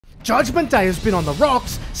Judgment Day has been on the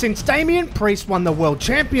rocks since Damian Priest won the World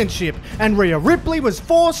Championship and Rhea Ripley was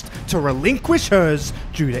forced to relinquish hers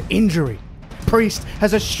due to injury. Priest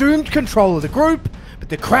has assumed control of the group, but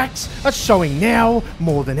the cracks are showing now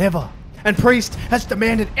more than ever. And Priest has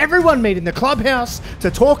demanded everyone meet in the clubhouse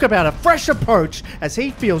to talk about a fresh approach as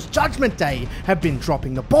he feels Judgment Day have been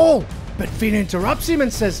dropping the ball. But Finn interrupts him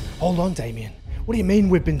and says, "Hold on, Damian. What do you mean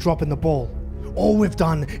we've been dropping the ball? All we've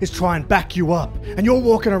done is try and back you up, and you're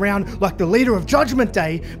walking around like the leader of Judgment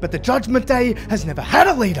Day, but the Judgment Day has never had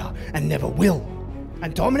a leader and never will."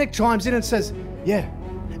 And Dominic chimes in and says, "Yeah,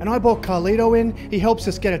 and I brought Carlito in, he helps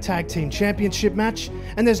us get a tag team championship match,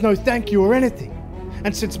 and there's no thank you or anything.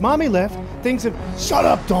 And since Mommy left, things have..." "Shut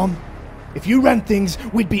up, Dom. If you ran things,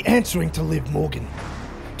 we'd be answering to Liv Morgan.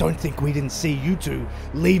 Don't think we didn't see you two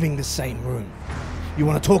leaving the same room. You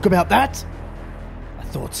want to talk about that? I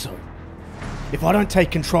thought so. If I don't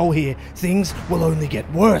take control here, things will only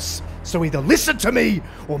get worse. So either listen to me,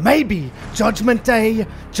 or maybe Judgment Day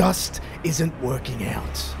just isn't working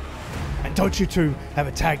out. And don't you two have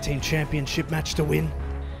a tag team championship match to win?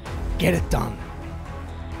 Get it done."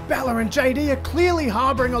 Balor and JD are clearly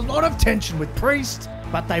harboring a lot of tension with Priest,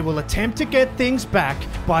 but they will attempt to get things back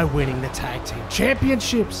by winning the tag team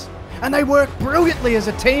championships. And they work brilliantly as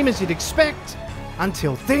a team, as you'd expect,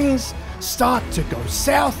 until things start to go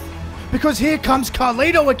south. Because here comes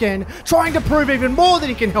Carlito again, trying to prove even more that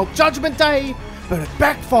he can help Judgment Day, but it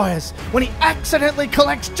backfires when he accidentally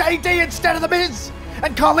collects JD instead of The Miz.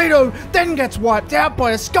 And Carlito then gets wiped out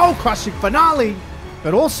by a skull-crushing finale.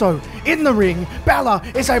 But also, in the ring, Balor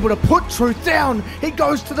is able to put Truth down. He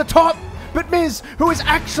goes to the top, but Miz, who is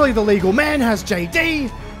actually the legal man, has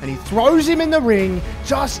JD, and he throws him in the ring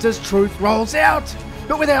just as Truth rolls out.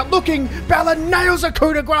 But without looking, Balor nails a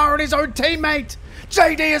coup de grace on his own teammate.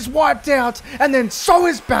 JD is wiped out, and then so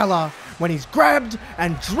is Balor when he's grabbed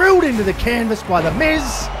and drilled into the canvas by The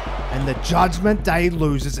Miz, and the Judgment Day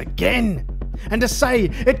loses again. And to say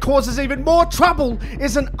it causes even more trouble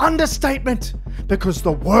is an understatement, because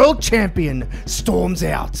the world champion storms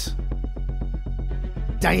out.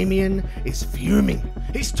 Damian is fuming.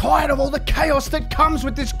 He's tired of all the chaos that comes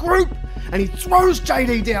with this group, and he throws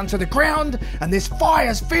JD down to the ground, and this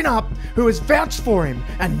fires Finn up, who has vouched for him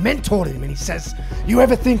and mentored him, and he says, "You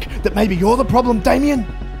ever think that maybe you're the problem, Damian?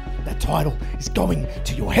 That title is going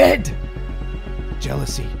to your head.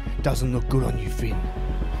 Jealousy doesn't look good on you, Finn.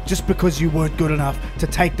 Just because you weren't good enough to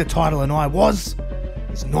take the title and I was,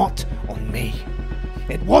 is not on me.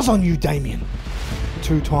 It was on you, Damian.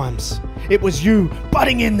 2 times. It was you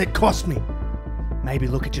butting in that cost me. Maybe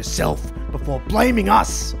look at yourself before blaming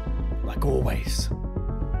us, like always."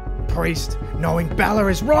 Priest, knowing Balor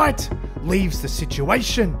is right, leaves the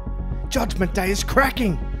situation. Judgment Day is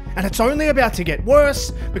cracking, and it's only about to get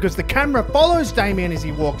worse because the camera follows Damian as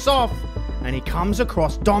he walks off, and he comes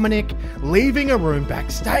across Dominic leaving a room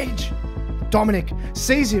backstage. Dominic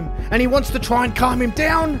sees him, and he wants to try and calm him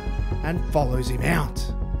down, and follows him out.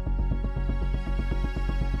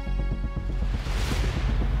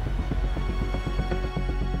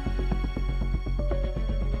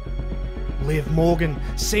 Liv Morgan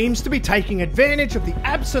seems to be taking advantage of the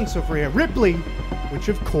absence of Rhea Ripley, which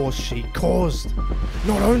of course she caused.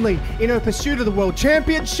 Not only in her pursuit of the World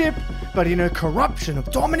Championship, but in her corruption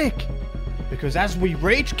of Dominic. Because as we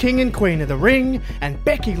reach King and Queen of the Ring and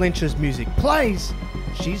Becky Lynch's music plays,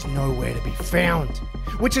 she's nowhere to be found.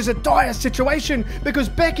 Which is a dire situation because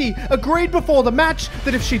Becky agreed before the match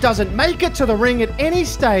that if she doesn't make it to the ring at any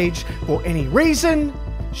stage for any reason,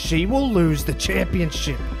 she will lose the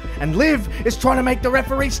championship. And Liv is trying to make the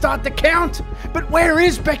referee start the count. But where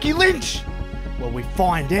is Becky Lynch? Well, we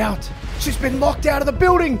find out. She's been locked out of the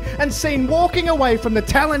building and seen walking away from the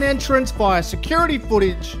talent entrance via security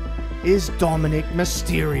footage is Dominic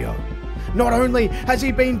Mysterio. Not only has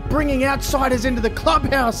he been bringing outsiders into the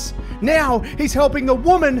clubhouse, now he's helping the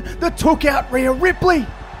woman that took out Rhea Ripley.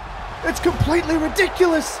 It's completely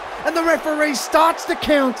ridiculous, and the referee starts the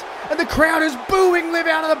count, and the crowd is booing Liv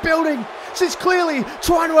out of the building. She's clearly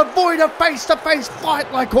trying to avoid a face-to-face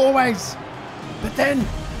fight like always. But then,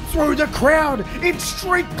 through the crowd, in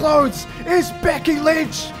street clothes, is Becky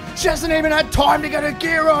Lynch. She hasn't even had time to get her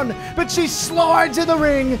gear on, but she slides in the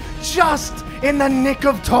ring just in the nick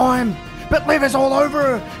of time. But Liv is all over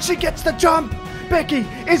her. She gets the jump. Becky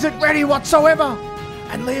isn't ready whatsoever.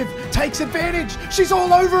 And Liv takes advantage. She's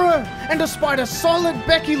all over her. And despite a solid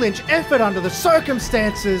Becky Lynch effort under the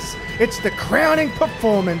circumstances, it's the crowning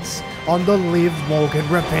performance on the Liv Morgan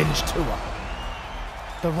Revenge Tour.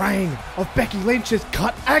 The reign of Becky Lynch is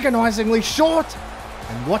cut agonisingly short.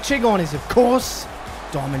 And watching on is, of course,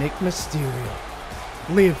 Dominic Mysterio.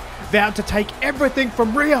 Liv vowed to take everything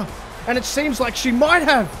from Rhea, and it seems like she might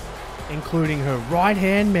have, including her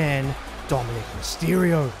right-hand man, Dominic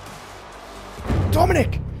Mysterio.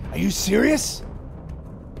 Dominic, are you serious?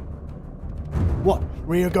 What,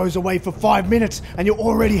 Rhea goes away for 5 minutes and you're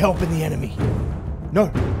already helping the enemy?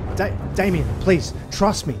 No, Damien, please,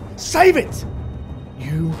 trust me. Save it!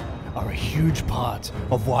 You are a huge part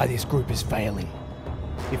of why this group is failing.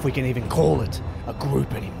 If we can even call it a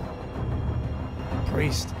group anymore.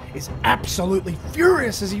 Priest is absolutely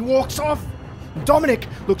furious as he walks off. Dominic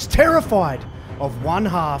looks terrified of one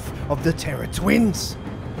half of the Terror Twins.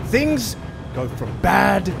 Things go from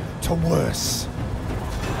bad to worse.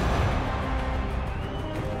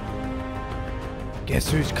 Guess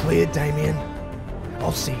who's cleared, Damien?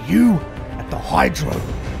 I'll see you at the Hydro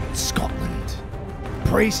in Scotland.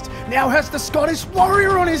 Priest now has the Scottish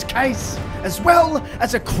Warrior on his case, as well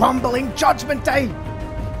as a crumbling Judgment Day.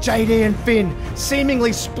 JD and Finn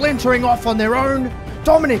seemingly splintering off on their own.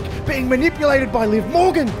 Dominic being manipulated by Liv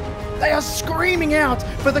Morgan. They are screaming out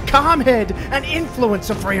for the calm head and influence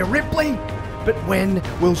of Rhea Ripley. But when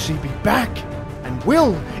will she be back? And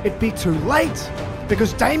will it be too late?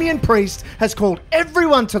 Because Damian Priest has called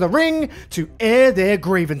everyone to the ring to air their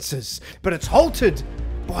grievances. But it's halted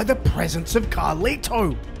by the presence of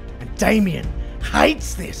Carlito. And Damian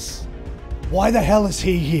hates this. Why the hell is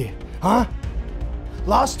he here, huh?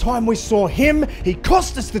 Last time we saw him, he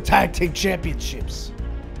cost us the Tag Team Championships.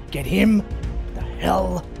 Get him the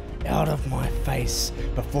hell out of my face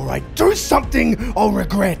before I do something I'll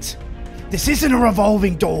regret. This isn't a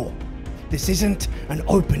revolving door. This isn't an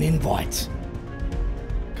open invite.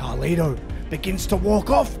 Carlito begins to walk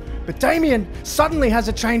off, but Damian suddenly has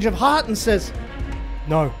a change of heart and says,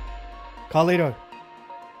 "No, Carlito,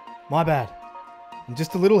 my bad. I'm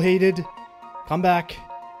just a little heated. Come back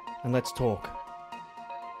and let's talk."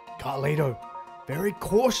 Carlito very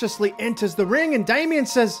cautiously enters the ring and Damian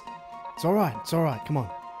says, it's all right, come on.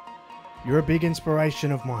 You're a big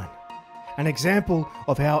inspiration of mine. An example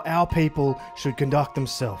of how our people should conduct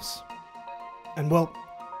themselves. And well,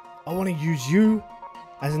 I want to use you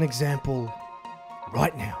as an example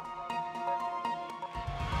right now.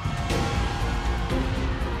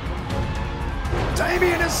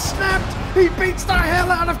 Damian has snapped! He beats the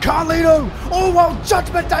hell out of Carlito! All while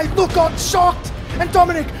Judgment Day look on shocked! And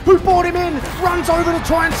Dominic, who brought him in, runs over to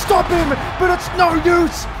try and stop him, but it's no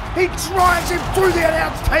use! He drives him through the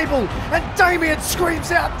announce table, and Damian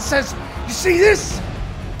screams out and says, "You see this?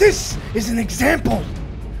 This is an example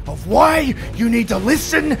of why you need to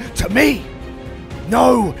listen to me.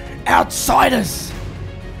 No outsiders."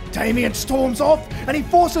 Damian storms off and he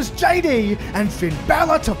forces JD and Finn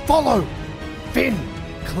Balor to follow. Finn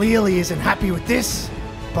clearly isn't happy with this,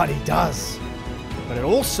 but he does. But it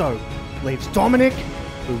also leaves Dominic,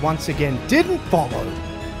 who once again didn't follow,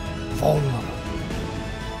 vulnerable.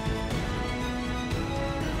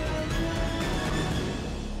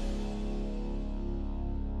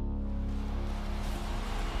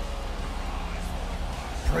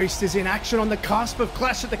 Priest is in action on the cusp of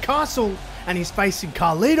Clash at the Castle, and he's facing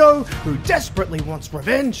Carlito, who desperately wants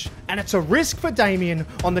revenge. And it's a risk for Damian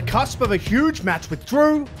on the cusp of a huge match with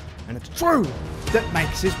Drew, and it's Drew that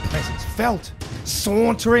makes his presence felt,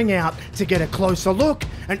 sauntering out to get a closer look,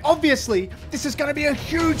 and obviously this is going to be a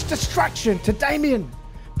huge distraction to Damian.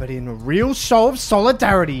 But in a real show of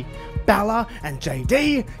solidarity, Balor and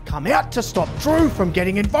JD come out to stop Drew from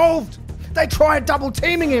getting involved. They try double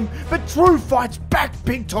teaming him, but Drew fights back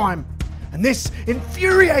big time. And this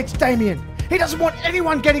infuriates Damian. He doesn't want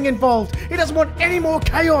anyone getting involved. He doesn't want any more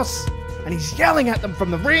chaos. And he's yelling at them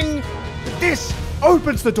from the ring. But this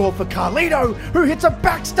opens the door for Carlito, who hits a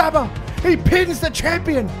backstabber. He pins the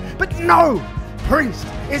champion. But no, Priest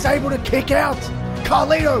is able to kick out.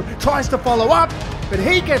 Carlito tries to follow up, but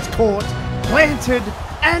he gets caught, planted,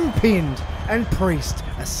 and pinned. And Priest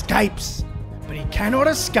escapes. But he cannot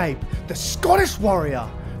escape the Scottish Warrior,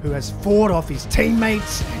 who has fought off his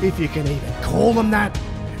teammates, if you can even call them that.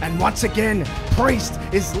 And once again, Priest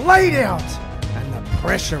is laid out, and the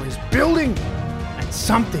pressure is building, and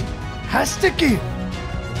something has to give.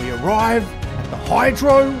 We arrive at the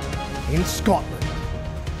Hydro in Scotland.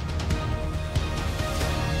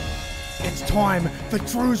 It's time for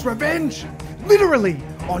Drew's revenge, literally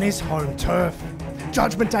on his home turf.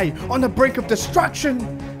 Judgment Day on the brink of destruction,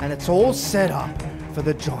 and it's all set up for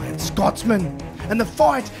the giant Scotsman. And the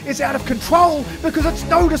fight is out of control because it's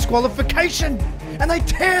no disqualification, and they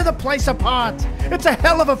tear the place apart. It's a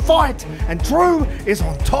hell of a fight, and Drew is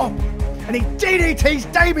on top, and he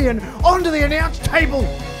DDTs Damian onto the announce table.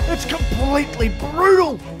 It's completely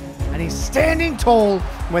brutal, and he's standing tall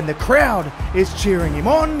when the crowd is cheering him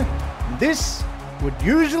on. And this would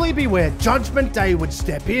usually be where Judgment Day would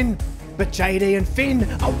step in, but JD and Finn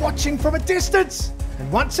are watching from a distance.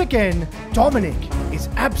 And once again, Dominic is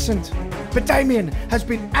absent. But Damien has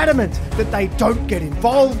been adamant that they don't get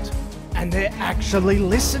involved, and they're actually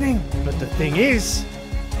listening. But the thing is,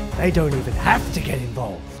 they don't even have to get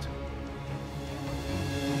involved.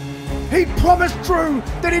 He promised Drew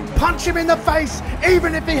that he'd punch him in the face,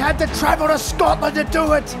 even if he had to travel to Scotland to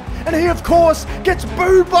do it. And he, of course, gets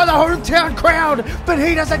booed by the hometown crowd, but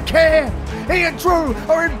he doesn't care. He and Drew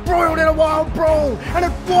are embroiled in a wild brawl, and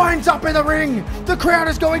it winds up in the ring. The crowd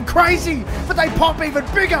is going crazy, but they pop even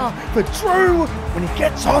bigger for Drew. When he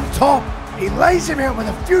gets on top, he lays him out with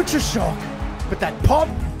a future shock. But that pop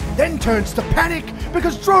then turns to panic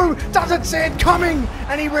because Drew doesn't see it coming,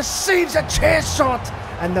 and he receives a chair shot.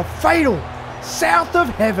 And the fatal south of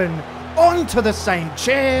heaven onto the same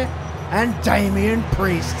chair, and Damian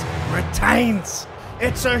Priest retains.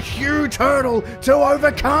 It's a huge hurdle to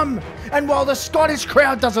overcome, and while the Scottish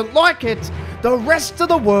crowd doesn't like it, the rest of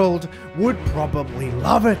the world would probably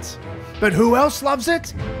love it. But who else loves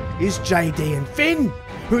it is JD and Finn,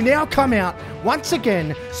 who now come out once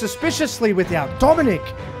again suspiciously without Dominic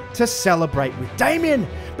to celebrate with Damian,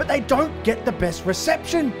 but they don't get the best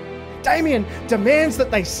reception. Damian demands that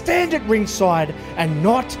they stand at ringside and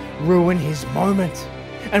not ruin his moment.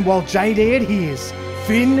 And while JD adheres,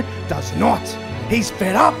 Finn does not. He's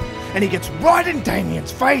fed up and he gets right in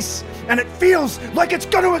Damian's face, and it feels like it's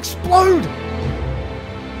going to explode.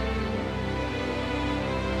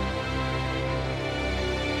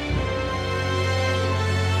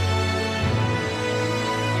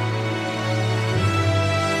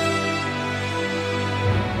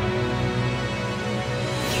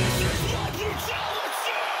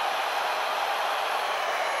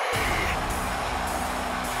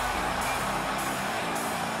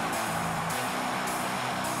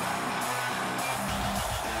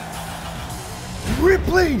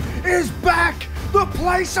 Ripley is back! The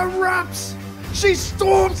place erupts! She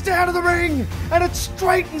storms down to the ring, and it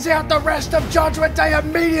straightens out the rest of Judgment Day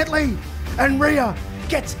immediately. And Rhea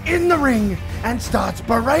gets in the ring and starts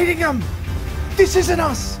berating them. This isn't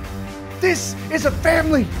us. This is a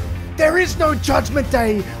family. There is no Judgment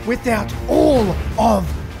Day without all of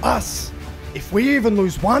us. If we even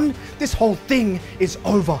lose one, this whole thing is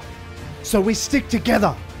over. So we stick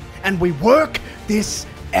together and we work this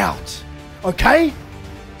out. Okay?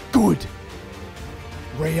 Good.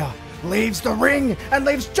 Rhea leaves the ring and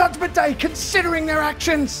leaves Judgment Day considering their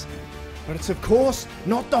actions. But it's of course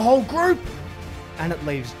not the whole group. And it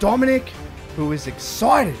leaves Dominic, who is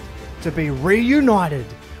excited to be reunited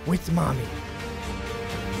with Mummy.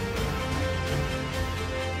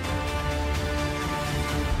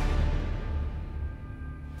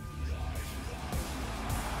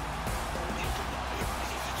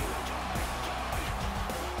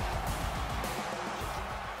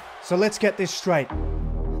 So let's get this straight.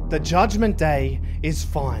 The Judgment Day is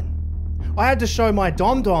fine. I had to show my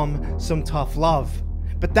Dom some tough love,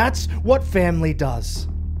 but that's what family does.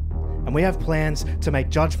 And we have plans to make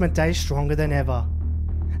Judgment Day stronger than ever.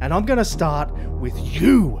 And I'm gonna start with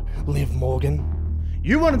you, Liv Morgan.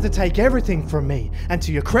 You wanted to take everything from me, and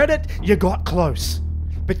to your credit, you got close.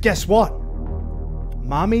 But guess what?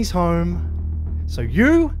 Mummy's home, so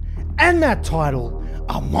you and that title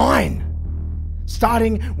are mine.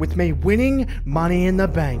 Starting with me winning Money in the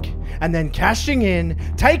Bank, and then cashing in,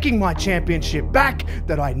 taking my championship back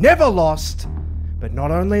that I never lost. But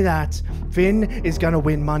not only that, Finn is going to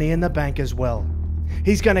win Money in the Bank as well.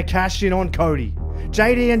 He's going to cash in on Cody.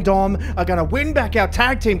 JD and Dom are going to win back our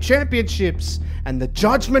tag team championships, and the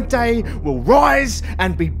Judgment Day will rise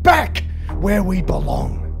and be back where we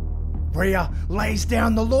belong. Rhea lays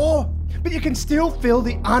down the law, but you can still feel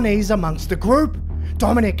the unease amongst the group.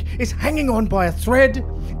 Dominic is hanging on by a thread.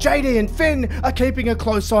 JD and Finn are keeping a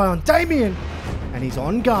close eye on Damien. And he's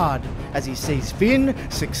on guard as he sees Finn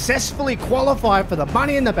successfully qualify for the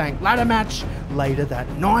Money in the Bank ladder match later that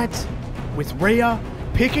night, with Rhea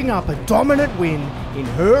picking up a dominant win in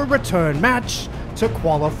her return match to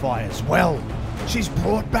qualify as well. She's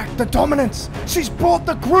brought back the dominance. She's brought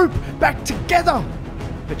the group back together.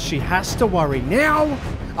 But she has to worry now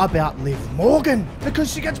about Liv Morgan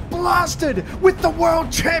because she gets blasted with the World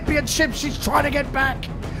Championship she's trying to get back.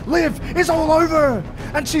 Liv is all over her,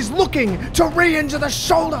 and she's looking to re-injure the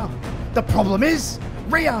shoulder. The problem is,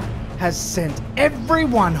 Rhea has sent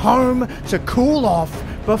everyone home to cool off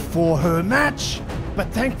before her match. But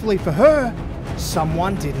thankfully for her,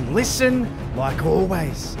 someone didn't listen, like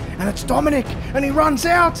always. And it's Dominic, and he runs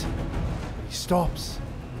out. He stops,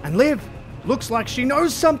 and Liv looks like she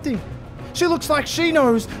knows something. She looks like she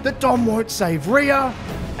knows that Dom won't save Rhea,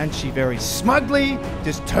 and she very smugly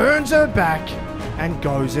just turns her back and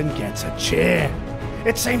goes and gets a chair.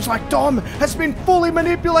 It seems like Dom has been fully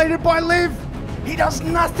manipulated by Liv. He does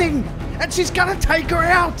nothing, and she's gonna take her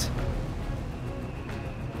out.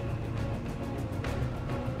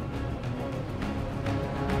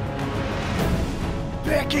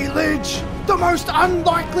 Becky Lynch, the most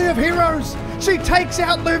unlikely of heroes. She takes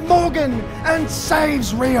out Liv Morgan and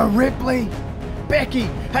saves Rhea Ripley. Becky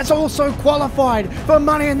has also qualified for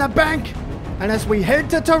Money in the Bank. And as we head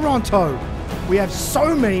to Toronto, we have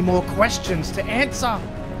so many more questions to answer.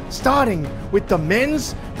 Starting with the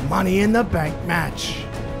men's Money in the Bank match.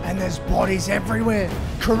 And there's bodies everywhere.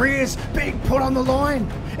 Careers being put on the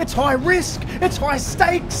line. It's high risk, it's high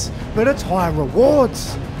stakes, but it's high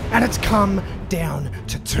rewards. And it's come down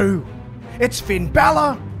to two. It's Finn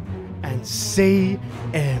Balor and CM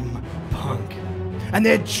Punk. And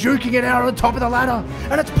they're duking it out on the top of the ladder.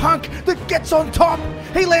 And it's Punk that gets on top.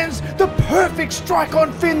 He lands the perfect strike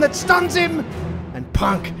on Finn that stuns him. And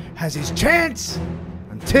Punk has his chance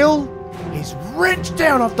until he's wrenched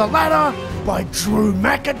down off the ladder by Drew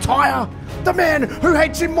McIntyre, the man who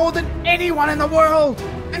hates him more than anyone in the world.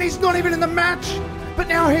 And he's not even in the match. But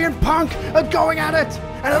now he and Punk are going at it.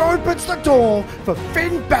 And it opens the door for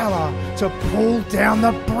Finn Balor to pull down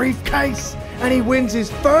the briefcase. And he wins his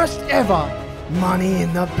first ever Money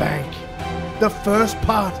in the Bank. The first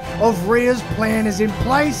part of Rhea's plan is in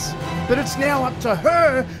place, but it's now up to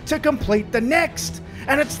her to complete the next.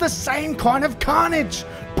 And it's the same kind of carnage.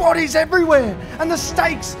 Bodies everywhere, and the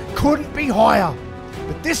stakes couldn't be higher.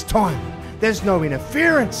 But this time, there's no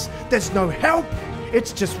interference, there's no help.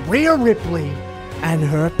 It's just Rhea Ripley and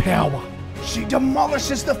her power. She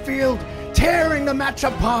demolishes the field, tearing the match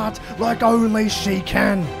apart like only she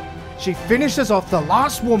can. She finishes off the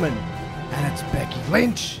last woman, and it's Becky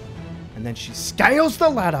Lynch. And then she scales the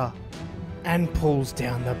ladder and pulls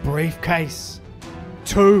down the briefcase.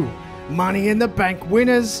 2 Money in the Bank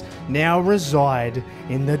winners now reside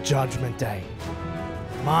in the Judgment Day.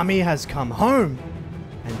 Mommy has come home,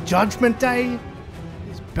 and Judgment Day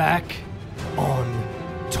is back on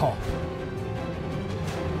top.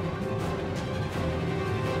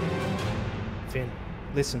 Finn,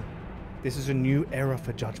 listen. This is a new era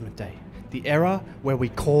for Judgment Day. The era where we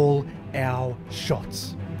call our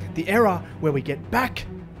shots. The era where we get back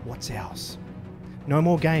what's ours. No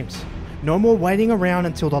more games. No more waiting around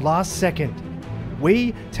until the last second.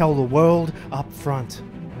 We tell the world up front.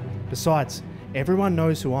 Besides, everyone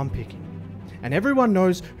knows who I'm picking. And everyone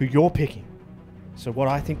knows who you're picking. So what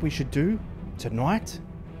I think we should do tonight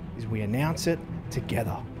is we announce it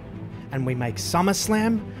together. And we make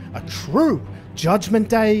SummerSlam a true Judgment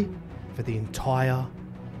Day for the entire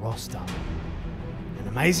roster. And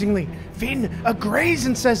amazingly, Finn agrees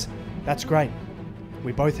and says, "That's great.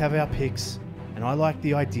 We both have our picks, and I like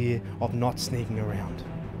the idea of not sneaking around.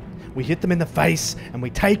 We hit them in the face, and we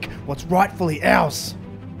take what's rightfully ours."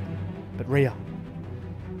 But Rhea,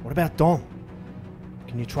 what about Dom?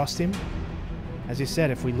 Can you trust him? As you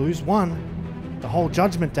said, if we lose one, the whole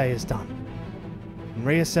Judgment Day is done. And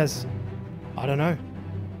Rhea says, "I don't know.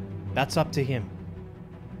 That's up to him.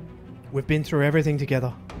 We've been through everything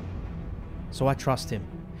together. So I trust him,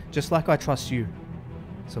 just like I trust you.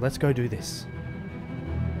 So let's go do this."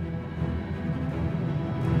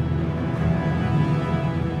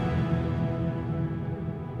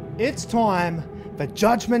 It's time for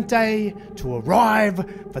Judgment Day to arrive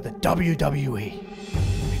for the WWE.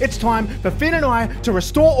 It's time for Finn and I to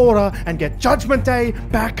restore order and get Judgment Day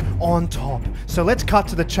back on top. So let's cut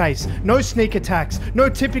to the chase. No sneak attacks, no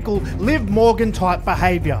typical Liv Morgan type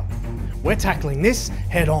behavior. We're tackling this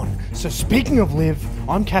head on. So speaking of Liv,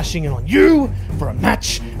 I'm cashing in on you for a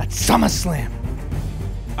match at SummerSlam.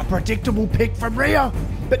 A predictable pick from Rhea,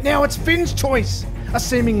 but now it's Finn's choice. A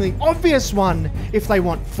seemingly obvious one if they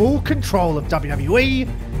want full control of WWE.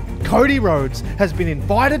 Cody Rhodes has been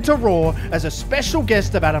invited to Raw as a special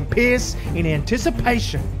guest of Adam Pearce in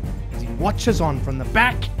anticipation. As he watches on from the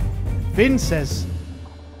back, Finn says,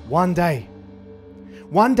 "One day.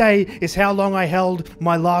 One day is how long I held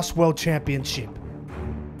my last world championship.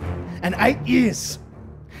 And 8 years.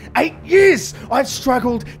 8 years I've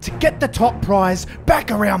struggled to get the top prize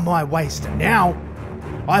back around my waist. And now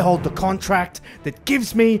I hold the contract that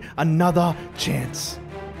gives me another chance.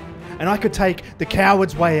 And I could take the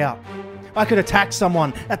coward's way out. I could attack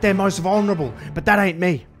someone at their most vulnerable, but that ain't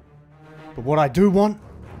me. But what I do want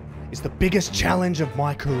is the biggest challenge of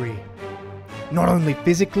my career. Not only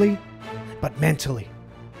physically, but mentally.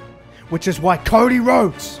 Which is why Cody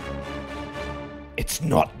Rhodes, it's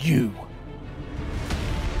not you."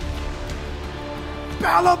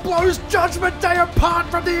 Balor blows Judgment Day apart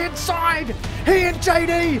from the inside. He and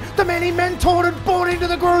JD, the men he mentored and brought into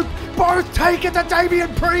the group, both take it to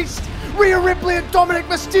Damian Priest. Rhea Ripley and Dominic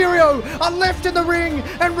Mysterio are left in the ring,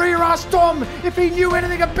 and Rhea asked Dom if he knew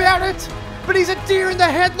anything about it. But he's a deer in the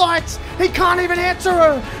headlights. He can't even answer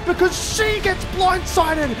her because she gets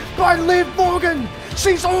blindsided by Liv Morgan.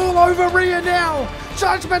 She's all over Rhea now.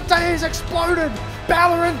 Judgment Day has exploded.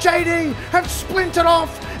 Balor and JD have splintered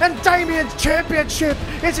off, and Damian's championship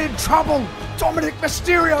is in trouble. Dominic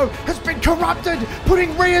Mysterio has been corrupted,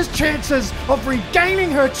 putting Rhea's chances of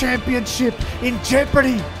regaining her championship in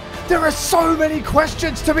jeopardy. There are so many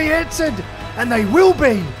questions to be answered, and they will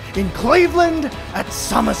be in Cleveland at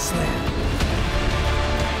SummerSlam.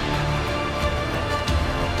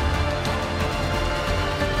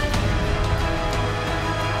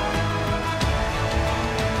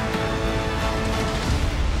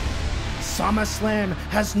 SummerSlam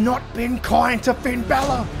has not been kind to Finn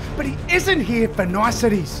Balor, but he isn't here for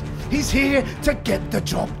niceties. He's here to get the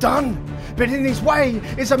job done. But in his way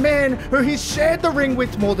is a man who he's shared the ring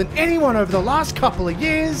with more than anyone over the last couple of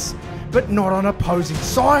years, but not on opposing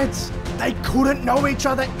sides. They couldn't know each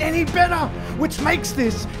other any better, which makes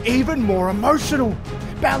this even more emotional.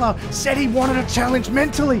 Balor said he wanted a challenge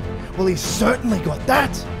mentally. Well, he's certainly got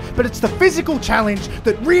that. But it's the physical challenge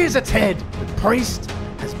that rears its head. But Priest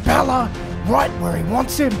has Balor right where he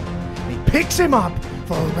wants him. He picks him up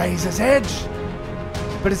for a razor's edge.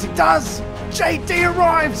 But as he does, JD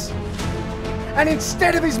arrives. And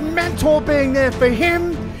instead of his mentor being there for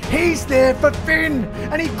him, he's there for Finn.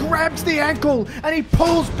 And he grabs the ankle and he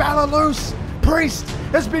pulls Balor loose. Priest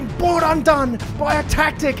has been brought undone by a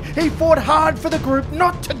tactic he fought hard for the group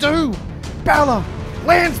not to do. Balor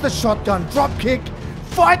lands the shotgun dropkick,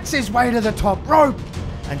 fights his way to the top rope,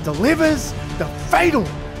 and delivers the fatal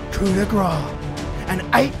coup de grace. And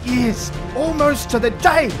 8 years, almost to the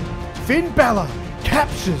day, Finn Balor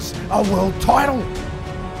captures a world title.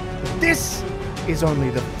 But this is only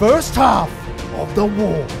the first half of the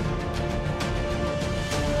war.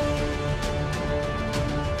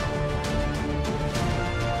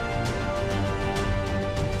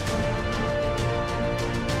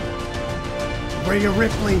 Rhea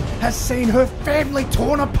Ripley has seen her family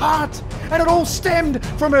torn apart, and it all stemmed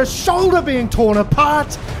from her shoulder being torn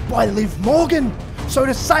apart by Liv Morgan. So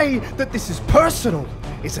to say that this is personal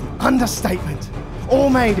is an understatement. All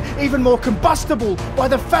made even more combustible by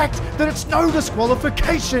the fact that it's no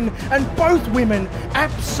disqualification, and both women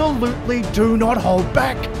absolutely do not hold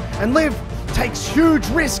back. And Liv takes huge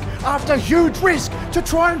risk after huge risk to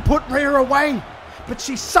try and put Rhea away. But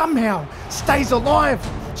she somehow stays alive.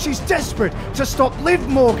 She's desperate to stop Liv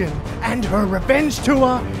Morgan and her revenge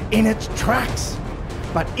tour in its tracks.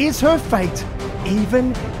 But is her fate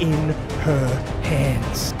even in her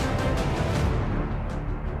hands?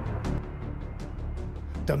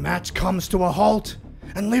 The match comes to a halt,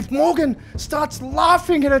 and Liv Morgan starts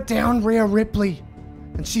laughing at her down Rhea Ripley.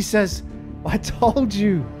 And she says, "I told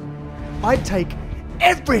you, I'd take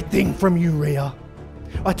everything from you, Rhea.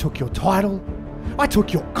 I took your title, I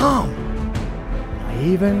took your arm, I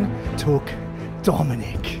even took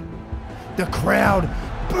Dominic." The crowd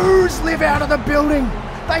boos Liv out of the building.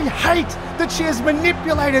 They hate that she has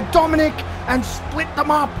manipulated Dominic and split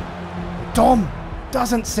them up. Dom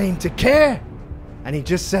doesn't seem to care. And he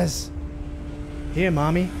just says, "Here,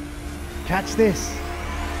 mommy, catch this."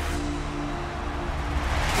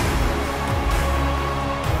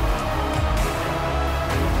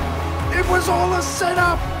 It was all a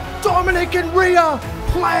setup. Dominic and Rhea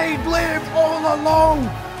played Liv all along.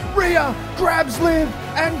 Rhea grabs Liv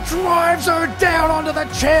and drives her down onto the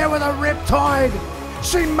chair with a riptide.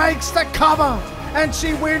 She makes the cover and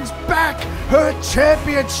she wins back her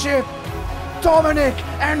championship. Dominic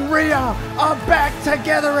and Rhea are back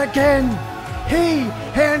together again. He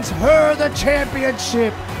hands her the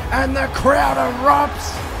championship and the crowd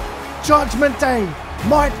erupts. Judgment Day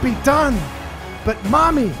might be done, but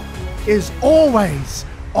Mommy is always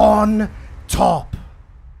on top.